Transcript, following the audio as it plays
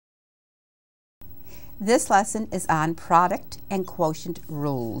This lesson is on product and quotient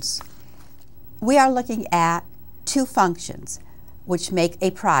rules. We are looking at two functions which make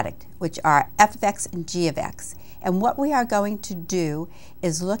a product, which are f of x and g of x. And what we are going to do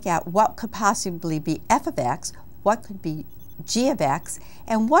is look at what could possibly be f of x, what could be g of x,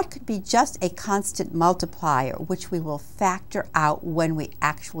 and what could be just a constant multiplier, which we will factor out when we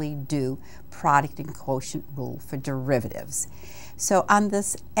actually do product and quotient rule for derivatives. So on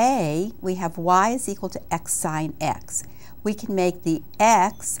this A, we have y is equal to x sine x. We can make the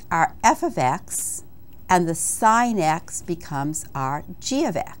x our f of x, and the sine x becomes our g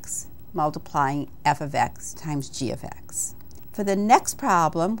of x, multiplying f of x times g of x. For the next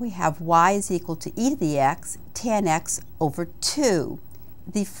problem, we have y is equal to e to the x tan x over 2.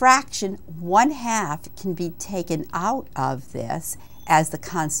 The fraction 1/2 can be taken out of this as the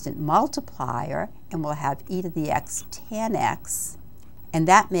constant multiplier, and we'll have e to the x tan x, and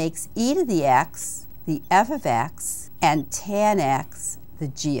that makes e to the x the f of x and tan x the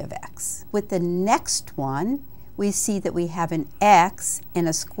g of x. With the next one, we see that we have an x and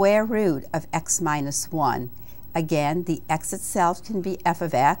a square root of x minus 1. Again, the x itself can be f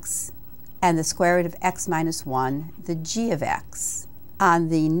of x, and the square root of x minus 1, the g of x. On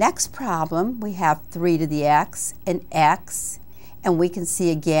the next problem, we have 3 to the x and x, and we can see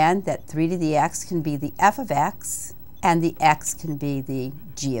again that 3 to the x can be the f of x, and the x can be the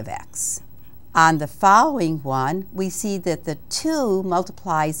g of x. On the following one, we see that the 2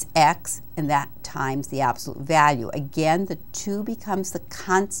 multiplies x, and that times the absolute value. Again, the 2 becomes the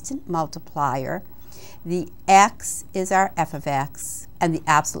constant multiplier. The x is our f of x, and the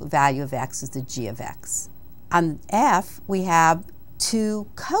absolute value of x is the g of x. On f, we have 2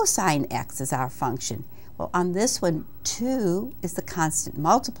 cosine x as our function. Well, on this one, 2 is the constant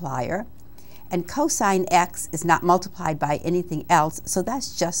multiplier, and cosine x is not multiplied by anything else, so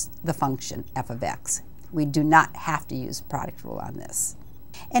that's just the function f of x. We do not have to use product rule on this.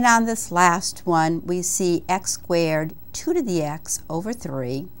 And on this last one, we see x squared 2 to the x over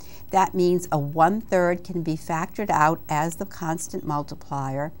 3. That means a 1/3 can be factored out as the constant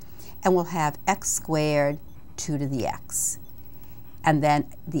multiplier, and we'll have x squared 2 to the x. And then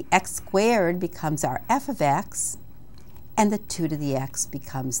the x squared becomes our f of x, and the 2 to the x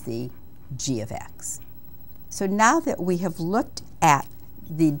becomes the g of x. So now that we have looked at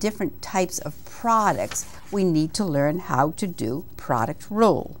the different types of products, we need to learn how to do product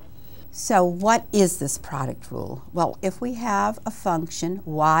rule. So what is this product rule? Well, if we have a function,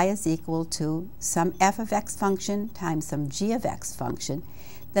 y is equal to some f of x function times some g of x function,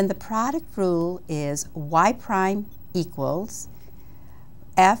 then the product rule is y prime equals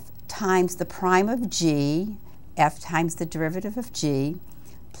f times the prime of g, f times the derivative of g,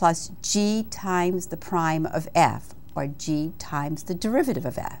 plus g times the prime of f, or g times the derivative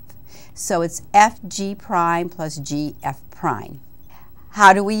of f. So it's f g prime plus g f prime.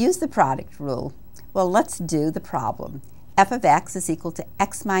 How do we use the product rule? Well, let's do the problem. F of x is equal to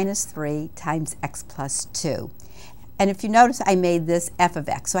x minus 3 times x plus 2. And if you notice, I made this f of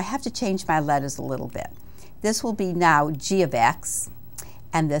x, so I have to change my letters a little bit. This will be now g of x,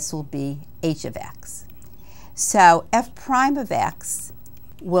 and this will be h of x. So f prime of x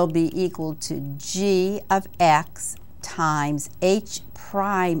will be equal to g of x times h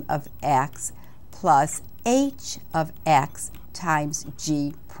prime of x plus h of x times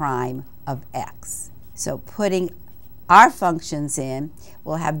g prime of x. So putting our functions in,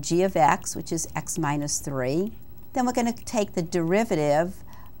 we'll have g of x, which is x minus 3. Then we're going to take the derivative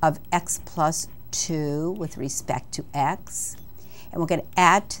of x plus 2 with respect to x. And we're going to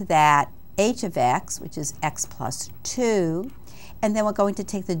add to that h of x, which is x plus 2. And then we're going to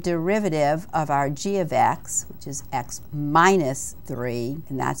take the derivative of our g of x, which is x minus 3,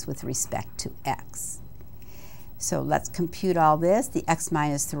 and that's with respect to x. So let's compute all this. The x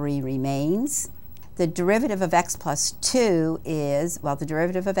minus 3 remains. The derivative of x plus 2 is, well, the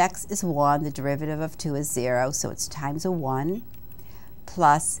derivative of x is 1, the derivative of 2 is 0, so it's times a 1,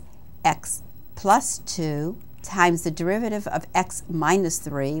 plus x plus 2 times the derivative of x minus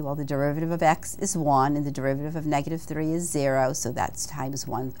 3. Well, the derivative of x is 1, and the derivative of negative 3 is 0, so that's times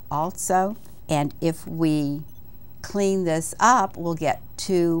 1 also. And if we clean this up, we'll get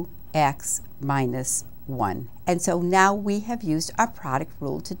 2x minus 1. And so now we have used our product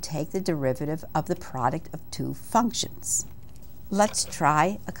rule to take the derivative of the product of two functions. Let's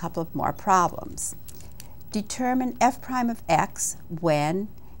try a couple of more problems. Determine f prime of x when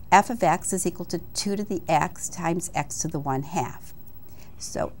f of x is equal to 2 to the x times x to the 1/2.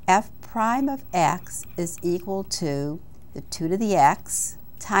 So f prime of x is equal to the 2 to the x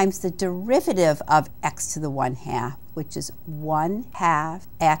times the derivative of x to the 1/2, which is 1/2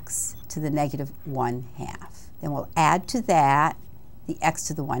 x to the negative 1/2. Then we'll add to that the x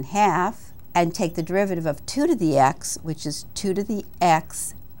to the 1/2 and take the derivative of 2 to the x, which is 2 to the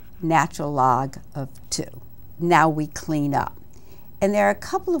x natural log of 2. Now we clean up. And there are a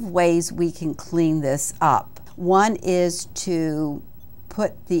couple of ways we can clean this up. One is to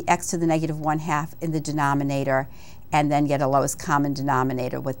put the x to the negative 1/2 in the denominator and then get a lowest common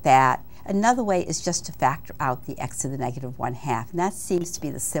denominator with that. Another way is just to factor out the x to the negative 1/2, and that seems to be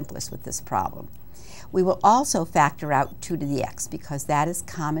the simplest with this problem. We will also factor out 2 to the x because that is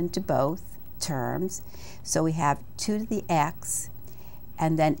common to both terms. So we have 2 to the x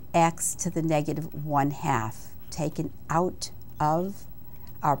and then x to the negative 1/2 taken out of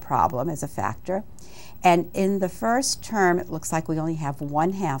our problem as a factor. And in the first term, it looks like we only have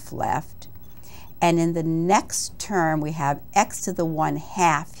 1/2 left. And in the next term, we have x to the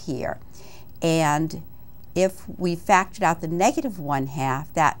 1/2 here. And if we factored out the negative 1/2,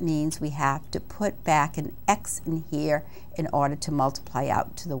 that means we have to put back an x in here in order to multiply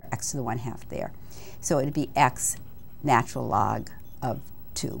out to the x to the 1/2 there. So it would be x natural log of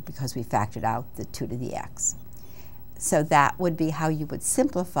 2 because we factored out the 2 to the x. So that would be how you would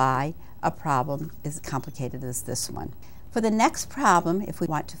simplify a problem as complicated as this one. For the next problem, if we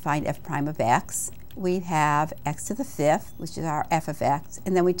want to find f prime of x, we have x to the 5th, which is our f of x,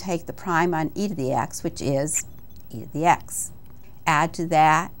 and then we take the prime on e to the x, which is e to the x. Add to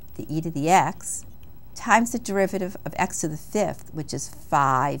that the e to the x times the derivative of x to the 5th, which is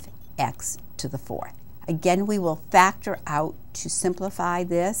 5x to the 4th. Again, we will factor out to simplify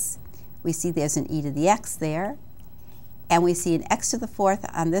this. We see there's an e to the x there, and we see an x to the 4th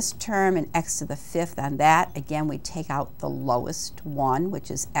on this term and x to the 5th on that. Again, we take out the lowest one,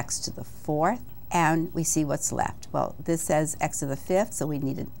 which is x to the 4th, and we see what's left. Well, this says x to the 5th, so we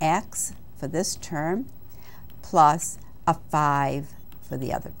need an x for this term plus a 5 for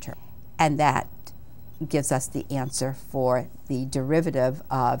the other term. And that gives us the answer for the derivative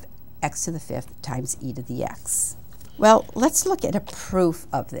of x to the 5th times e to the x. Well, let's look at a proof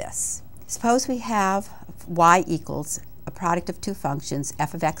of this. Suppose we have y equals a product of two functions,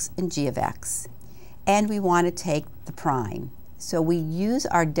 f of x and g of x, and we want to take the prime. So we use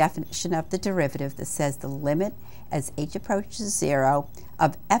our definition of the derivative that says the limit as h approaches 0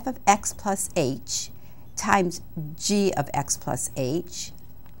 of f of x plus h times g of x plus h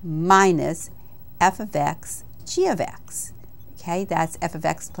minus f of x g of x. Okay, that's f of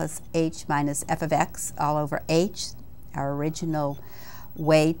x plus h minus f of x all over h, our original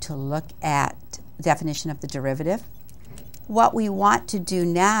way to look at the definition of the derivative. What we want to do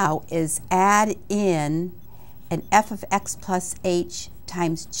now is add in an f of x plus h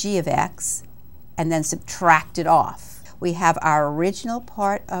times g of x and then subtract it off. We have our original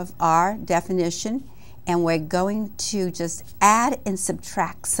part of our definition, and we're going to just add and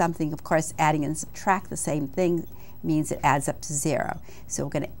subtract something. Of course, adding and subtract the same thing means it adds up to 0. So we're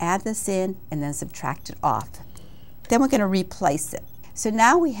going to add this in and then subtract it off. Then we're going to replace it. So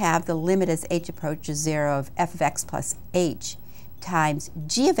now we have the limit as h approaches 0 of f of x plus h times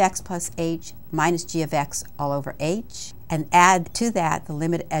g of x plus h minus g of x all over h, and add to that the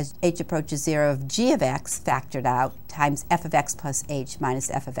limit as h approaches 0 of g of x factored out times f of x plus h minus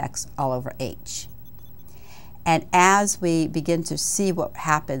f of x all over h. And as we begin to see what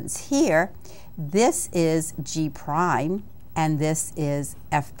happens here, this is g prime and this is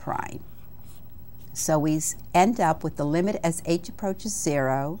f prime. So we end up with the limit as h approaches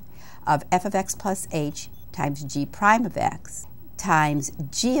 0 of f of x plus h times g prime of x times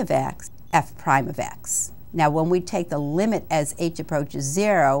g of x f prime of x. Now when we take the limit as h approaches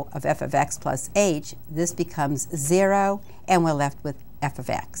 0 of f of x plus h, this becomes 0 and we're left with f of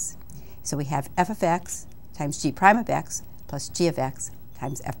x. So we have f of x times g prime of x plus g of x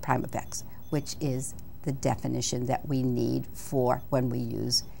times f prime of x, which is the definition that we need for when we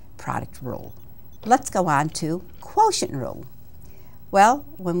use product rule. Let's go on to quotient rule. Well,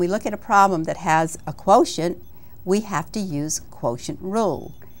 when we look at a problem that has a quotient, we have to use quotient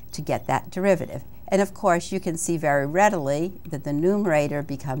rule to get that derivative. And of course, you can see very readily that the numerator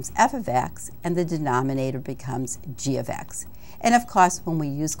becomes f of x and the denominator becomes g of x. And of course, when we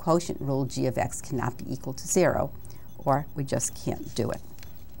use quotient rule, g of x cannot be equal to 0, or we just can't do it.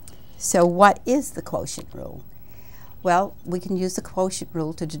 So what is the quotient rule? Well, we can use the quotient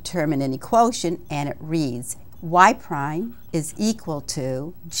rule to determine any quotient, and it reads y prime is equal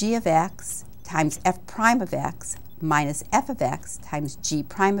to g of x times f prime of x minus f of x times g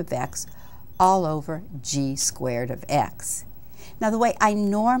prime of x all over g squared of x. Now the way I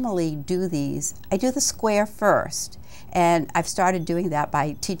normally do these, I do the square first, And I've started doing that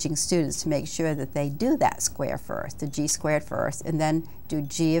by teaching students to make sure that they do that square first, the g squared first, and then do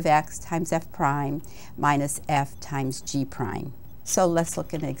g of x times f prime minus f times g prime. So let's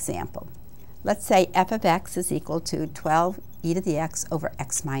look at an example. Let's say f of x is equal to 12 e to the x over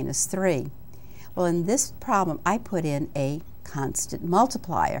x minus 3. Well, in this problem, I put in a constant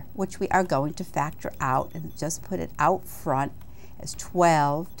multiplier, which we are going to factor out and just put it out front as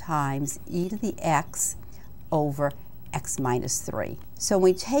 12 times e to the x over x minus 3. So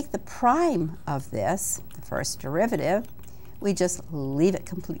when we take the prime of this, the first derivative, we just leave it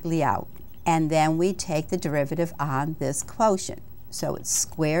completely out. And then we take the derivative on this quotient. So it's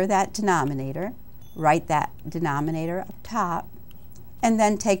square that denominator, write that denominator up top, and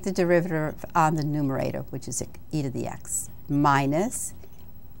then take the derivative on the numerator, which is e to the x, minus,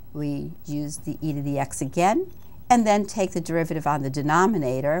 we use the e to the x again, and then take the derivative on the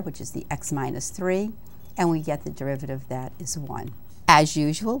denominator, which is the x minus 3, and we get the derivative that is 1. As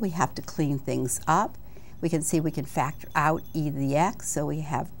usual, we have to clean things up. We can see we can factor out e to the x, so we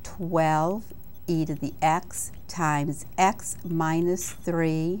have 12 e to the x times x minus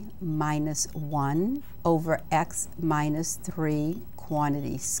 3 minus 1 over x minus 3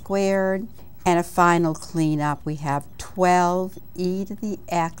 quantity squared. And a final cleanup, we have 12 e to the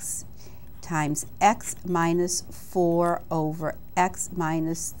x times x minus 4 over x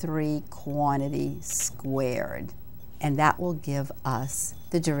minus 3 quantity squared. And that will give us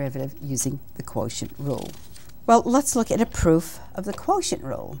the derivative using the quotient rule. Well, let's look at a proof of the quotient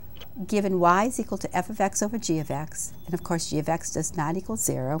rule. Given y is equal to f of x over g of x, and of course g of x does not equal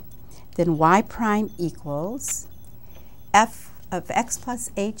 0, then y prime equals f of x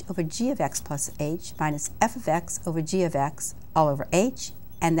plus h over g of x plus h minus f of x over g of x all over h,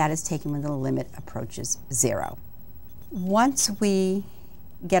 and that is taken when the limit approaches 0. Once we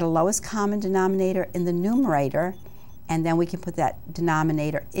get a lowest common denominator in the numerator, and then we can put that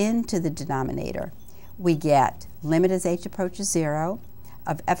denominator into the denominator, we get limit as h approaches 0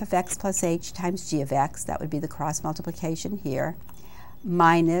 of f of x plus h times g of x, that would be the cross multiplication here,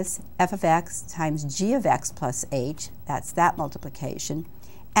 minus f of x times g of x plus h, that's that multiplication,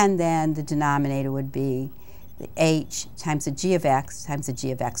 and then the denominator would be the h times the g of x times the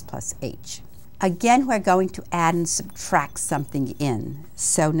g of x plus h. Again, we're going to add and subtract something in.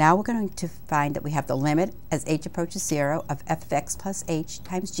 So now we're going to find that we have the limit as h approaches 0 of f of x plus h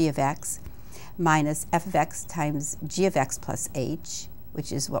times g of x minus f of x times g of x plus h,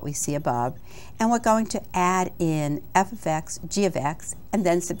 which is what we see above, and we're going to add in f of x, g of x, and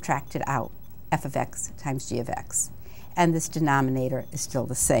then subtract it out, f of x times g of x. And this denominator is still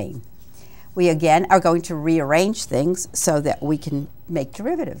the same. We again are going to rearrange things so that we can make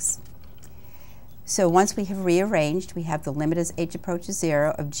derivatives. So once we have rearranged, we have the limit as h approaches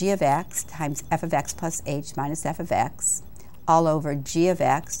 0 of g of x times f of x plus h minus f of x, all over g of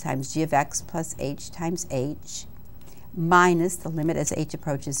x times g of x plus h times h, minus the limit as h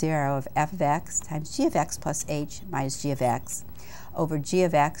approaches 0 of f of x times g of x plus h minus g of x over g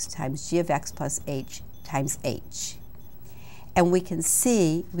of x times g of x plus h times h. And we can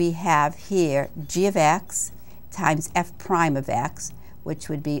see we have here g of x times f prime of x, which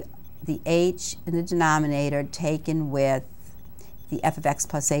would be the h in the denominator taken with the f of x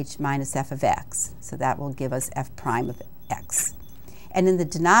plus h minus f of x. So that will give us f prime of x. And in the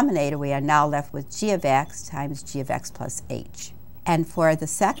denominator, we are now left with g of x times g of x plus h. And for the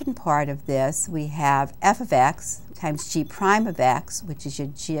second part of this, we have f of x times g prime of x, which is your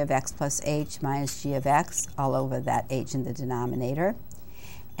g of x plus h minus g of x, all over that h in the denominator.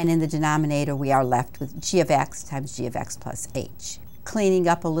 And in the denominator, we are left with g of x times g of x plus h. Cleaning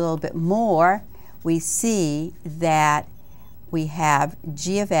up a little bit more, we see that we have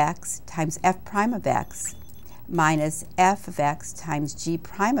g of x times f prime of x minus f of x times g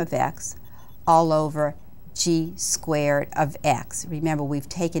prime of x all over g squared of x. Remember, we've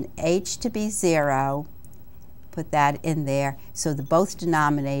taken h to be 0, put that in there, so that both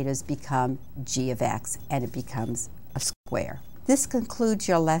denominators become g of x, and it becomes a square. This concludes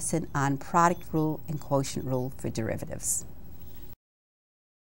your lesson on product rule and quotient rule for derivatives.